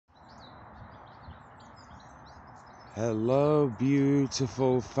Hello,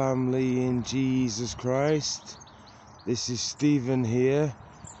 beautiful family in Jesus Christ. This is Stephen here.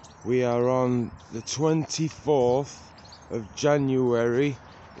 We are on the 24th of January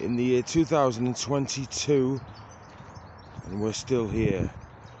in the year 2022, and we're still here.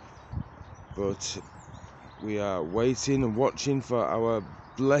 But we are waiting and watching for our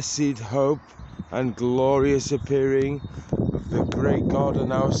blessed hope and glorious appearing of the great God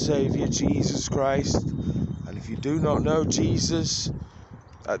and our Saviour Jesus Christ. And if you do not know Jesus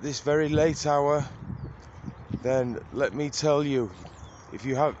at this very late hour, then let me tell you, if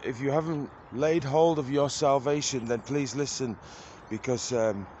you haven't laid hold of your salvation, then please listen, because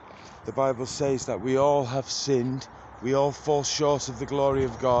the Bible says that we all have sinned, we all fall short of the glory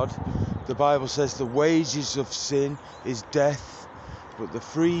of God. The Bible says the wages of sin is death, but the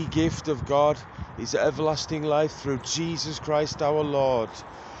free gift of God is everlasting life through Jesus Christ our Lord,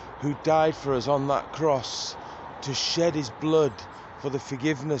 who died for us on that cross to shed his blood for the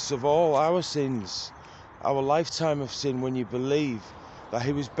forgiveness of all our sins, our lifetime of sin. When you believe that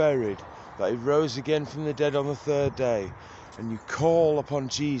he was buried, that he rose again from the dead on the third day, and you call upon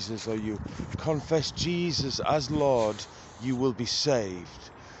Jesus, or you confess Jesus as Lord, you will be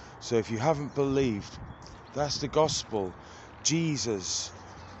saved. So if you haven't believed, that's the gospel. Jesus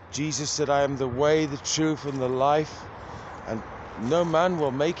said, I am the way, the truth, and the life, and no man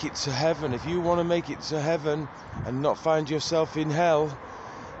will make it to heaven. If you want to make it to heaven and not find yourself in hell,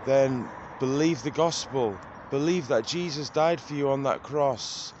 then believe the gospel. Believe that Jesus died for you on that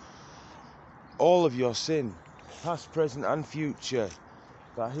cross. All of your sin, past, present, and future.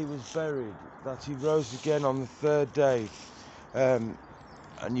 That he was buried, that he rose again on the third day. And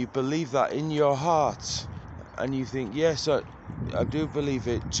you believe that in your heart. And you think, yes, I do believe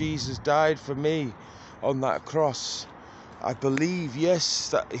it. Jesus died for me on that cross. I believe, yes,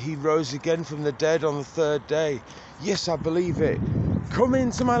 that he rose again from the dead on the third day. Yes, I believe it. Come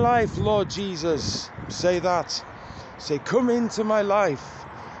into my life, Lord Jesus. Say that. Say, come into my life.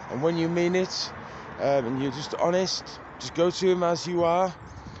 And when you mean it, and you're just honest, just go to him as you are.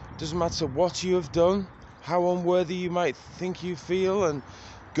 Doesn't matter what you have done, how unworthy you might think you feel, and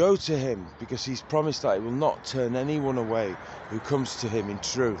go to him, because he's promised that he will not turn anyone away who comes to him in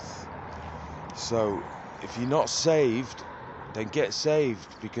truth. So if you're not saved, then get saved,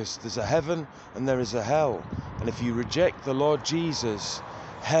 because there's a heaven and there is a hell. And if you reject the Lord Jesus,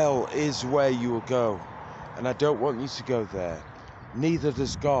 hell is where you will go. And I don't want you to go there. Neither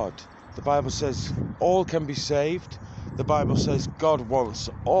does God. The Bible says all can be saved. The Bible says God wants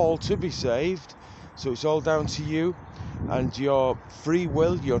all to be saved. So it's all down to you and your free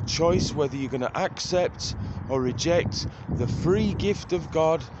will, your choice, whether you're going to accept or reject the free gift of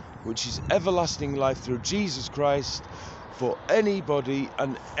God, which is everlasting life through Jesus Christ, for anybody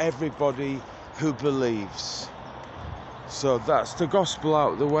and everybody who believes. So that's the gospel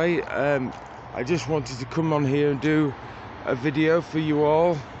out of the way. I just wanted to come on here and do a video for you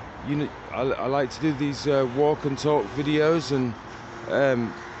all. You know, I like to do these walk and talk videos, and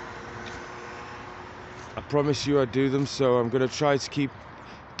I promise you I do them, so I'm going to try to keep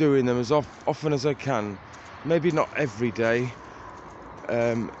doing them as often as I can. Maybe not every day,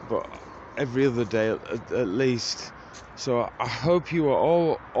 but every other day at least. So I hope you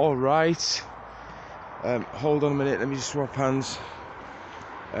are all right. Hold on a minute, let me just swap hands.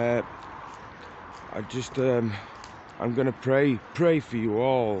 I'm going to pray for you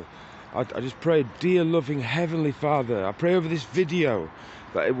all. I just pray, dear loving Heavenly Father, I pray over this video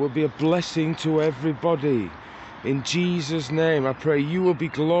that it will be a blessing to everybody. In Jesus' name, I pray you will be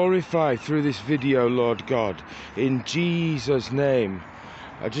glorified through this video, Lord God. In Jesus' name,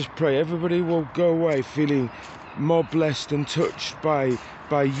 I just pray everybody will go away feeling more blessed and touched by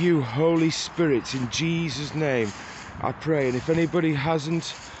you, Holy Spirit. In Jesus' name, I pray. And if anybody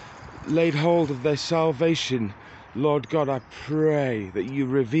hasn't laid hold of their salvation, Lord God, I pray that you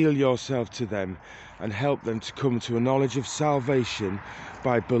reveal yourself to them and help them to come to a knowledge of salvation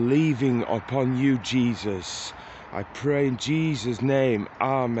by believing upon you, Jesus. I pray in Jesus' name,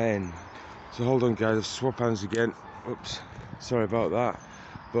 amen. So hold on, guys, I'll swap hands again. Oops, sorry about that.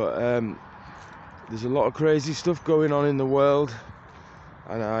 But there's a lot of crazy stuff going on in the world,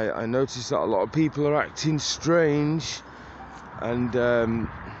 and I noticed that a lot of people are acting strange. And do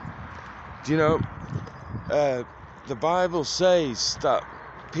you know, the Bible says that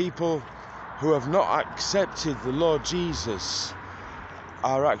people who have not accepted the Lord Jesus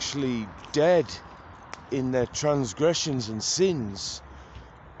are actually dead in their transgressions and sins.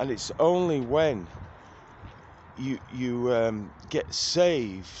 And it's only when you get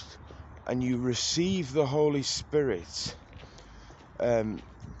saved and you receive the Holy Spirit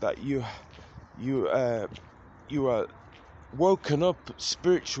that you woken up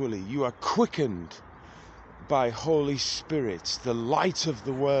spiritually. You are quickened by Holy Spirit, the light of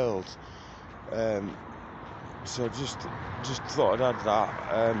the world. So just thought I'd add that.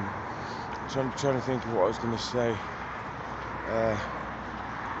 Trying to think of what I was going to say.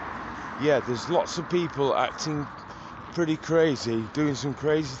 Yeah, there's lots of people acting pretty crazy, doing some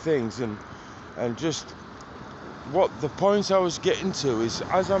crazy things, and just what the point I was getting to is,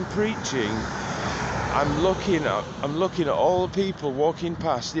 as I'm preaching, I'm looking at all the people walking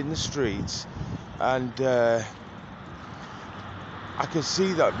past in the streets, and I can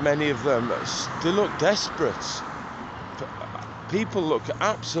see that many of them, they look desperate. People look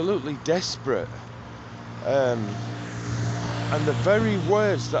absolutely desperate. And the very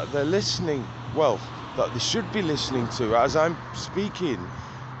words that they're listening, that they should be listening to as I'm speaking,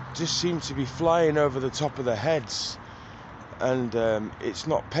 just seem to be flying over the top of their heads. And it's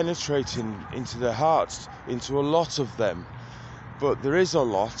not penetrating into their hearts, into a lot of them. But there is a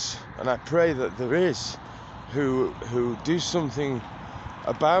lot, and I pray that there is, who do something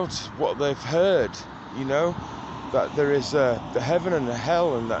about what they've heard, that there is the heaven and the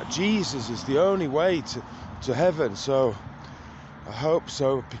hell, and that Jesus is the only way to heaven. So I hope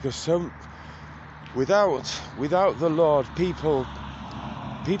so, because without the Lord, people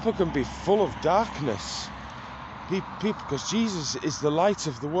can be full of darkness. Because Jesus is the light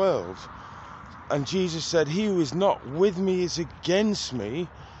of the world, and Jesus said, "He who is not with me is against me."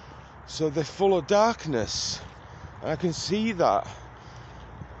 So they're full of darkness, and I can see that.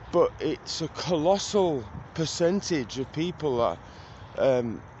 But it's a colossal percentage of people that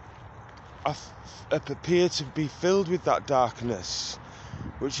appear to be filled with that darkness,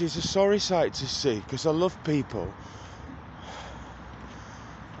 which is a sorry sight to see, because I love people,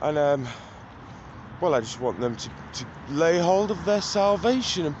 and I just want them to lay hold of their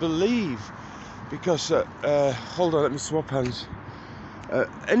salvation and believe, because hold on, let me swap hands.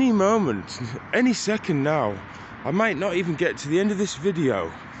 Any moment, any second now, I might not even get to the end of this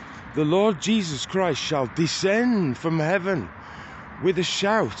video. The Lord Jesus Christ shall descend from heaven with a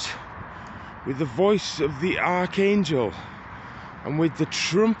shout, with the voice of the archangel, and with the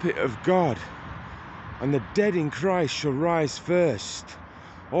trumpet of God, and the dead in Christ shall rise first.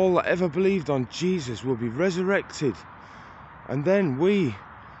 All that ever believed on Jesus will be resurrected, and then we,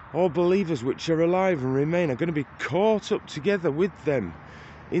 all believers which are alive and remain, are going to be caught up together with them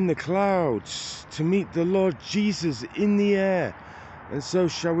in the clouds to meet the Lord Jesus in the air, and so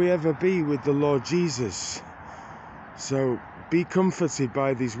shall we ever be with the Lord Jesus. So be comforted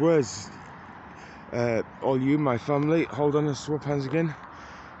by these words, all you, my family. Hold on, and swap hands again.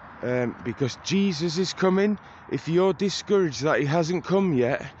 Because Jesus is coming. If you're discouraged that he hasn't come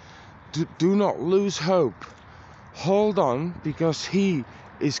yet, do not lose hope. Hold on, because he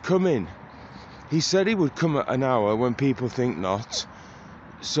is coming. He said he would come at an hour when people think not.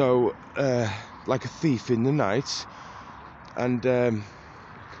 So, like a thief in the night. And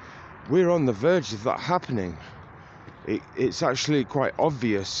we're on the verge of that happening. It's actually quite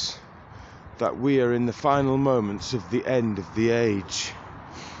obvious that we are in the final moments of the end of the age.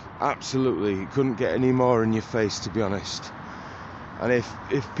 Absolutely, you couldn't get any more in your face, to be honest. And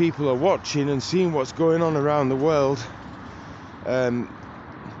if people are watching and seeing what's going on around the world, then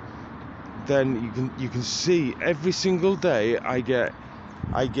you can see every single day I get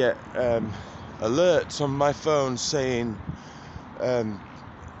alerts on my phone saying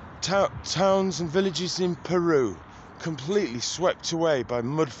towns and villages in Peru completely swept away by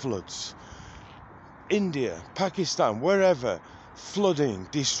mud floods. India, Pakistan, wherever, flooding,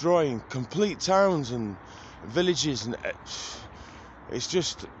 destroying complete towns and villages, and it's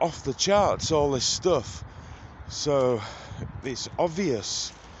just off the charts, all this stuff. So it's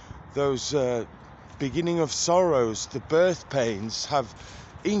obvious those beginning of sorrows, the birth pains, have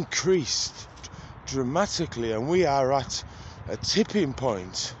increased dramatically, and we are at a tipping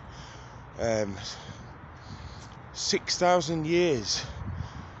point. 6,000 years,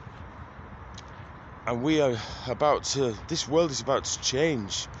 and this world is about to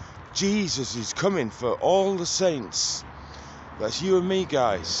change. Jesus is coming for all the saints. That's you and me,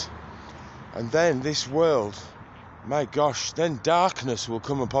 guys. And then this world, my gosh, then darkness will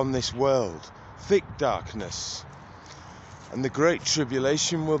come upon this world, thick darkness, and the great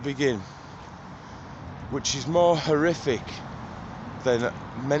tribulation will begin, which is more horrific than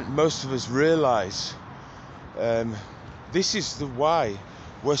most of us realize. This is why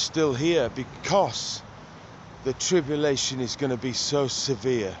we're still here, because the tribulation is going to be so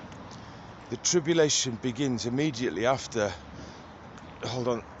severe. The tribulation begins immediately after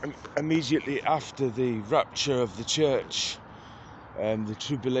the rapture of the church. The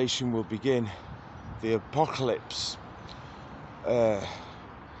tribulation will begin. the apocalypse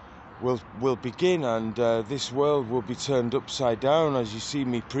will begin, and this world will be turned upside down as you see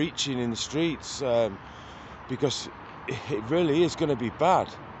me preaching in the streets, because it really is going to be bad.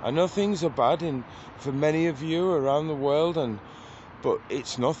 I know things are bad for many of you around the world, but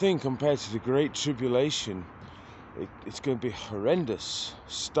it's nothing compared to the Great Tribulation. It's going to be horrendous.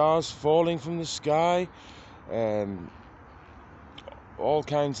 Stars falling from the sky, all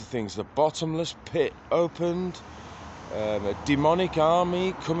kinds of things. The bottomless pit opened, a demonic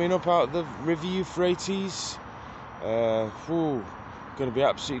army coming up out of the river Euphrates. Going to be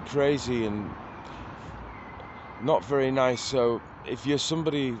absolutely crazy and not very nice. So if you're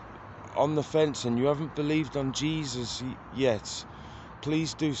somebody on the fence and you haven't believed on Jesus yet,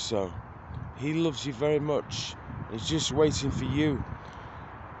 please do so. He loves you very much. He's just waiting for you,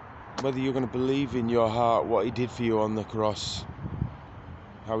 whether you're going to believe in your heart what he did for you on the cross,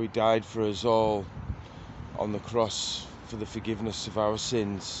 how he died for us all on the cross for the forgiveness of our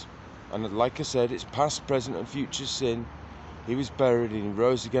sins. And like I said, it's past, present and future sin. He was buried and he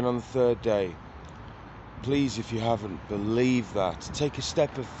rose again on the third day. Please, if you haven't, believe that. Take a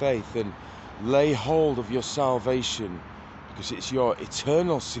step of faith and lay hold of your salvation, because it's your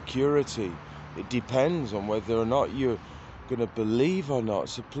eternal security. It depends on whether or not you're going to believe or not.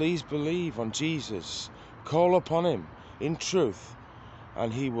 So please believe on Jesus. Call upon him in truth,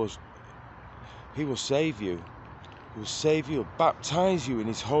 and he will save you. He will save you, baptize you in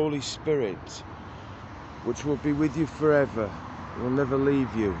his Holy Spirit, which will be with you forever. He will never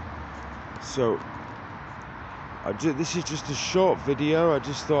leave you. So this is just a short video. I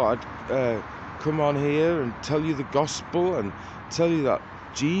just thought I'd come on here and tell you the gospel and tell you that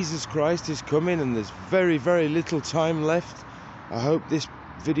Jesus Christ is coming, and there's very, very little time left. I hope this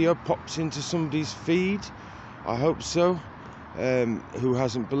video pops into somebody's feed. I hope so. Who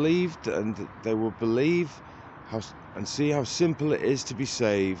hasn't believed, and they will believe and see how simple it is to be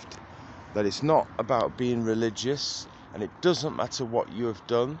saved. That it's not about being religious, and it doesn't matter what you have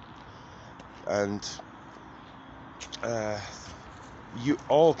done, and you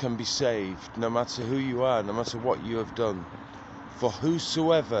all can be saved, no matter who you are, no matter what you have done. For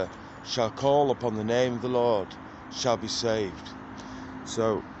whosoever shall call upon the name of the Lord shall be saved.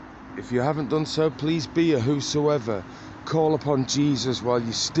 So if you haven't done so, please be a whosoever. Call upon Jesus while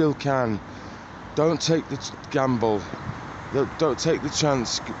you still can. Don't take the gamble. Don't take the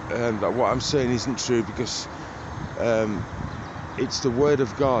chance that what I'm saying isn't true, because it's the word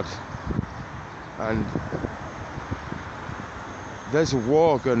of God. And there's a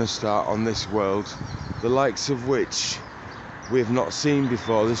war going to start on this world, the likes of which we have not seen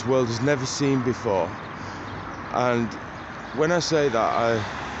before. This world has never seen before. And when I say that,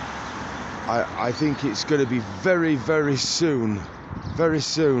 I think it's going to be very, very soon. Very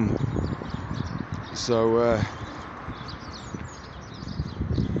soon. So,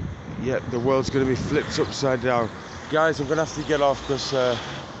 yeah, the world's going to be flipped upside down. Guys, I'm going to have to get off because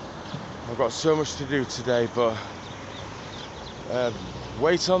I've got so much to do today, but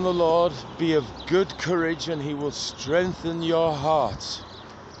wait on the Lord, be of good courage, and he will strengthen your heart.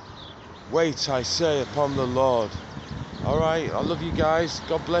 Wait, I say, upon the Lord. Alright, I love you guys.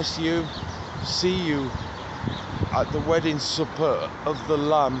 God bless you. See you at the wedding supper of the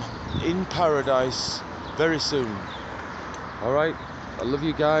Lamb in paradise very soon. Alright, I love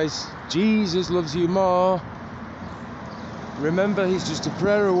you guys. Jesus loves you more. Remember, he's just a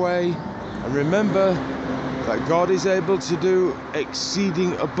prayer away. And remember that God is able to do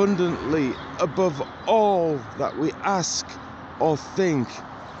exceeding abundantly above all that we ask or think.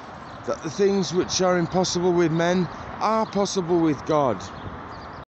 That the things which are impossible with men are possible with God.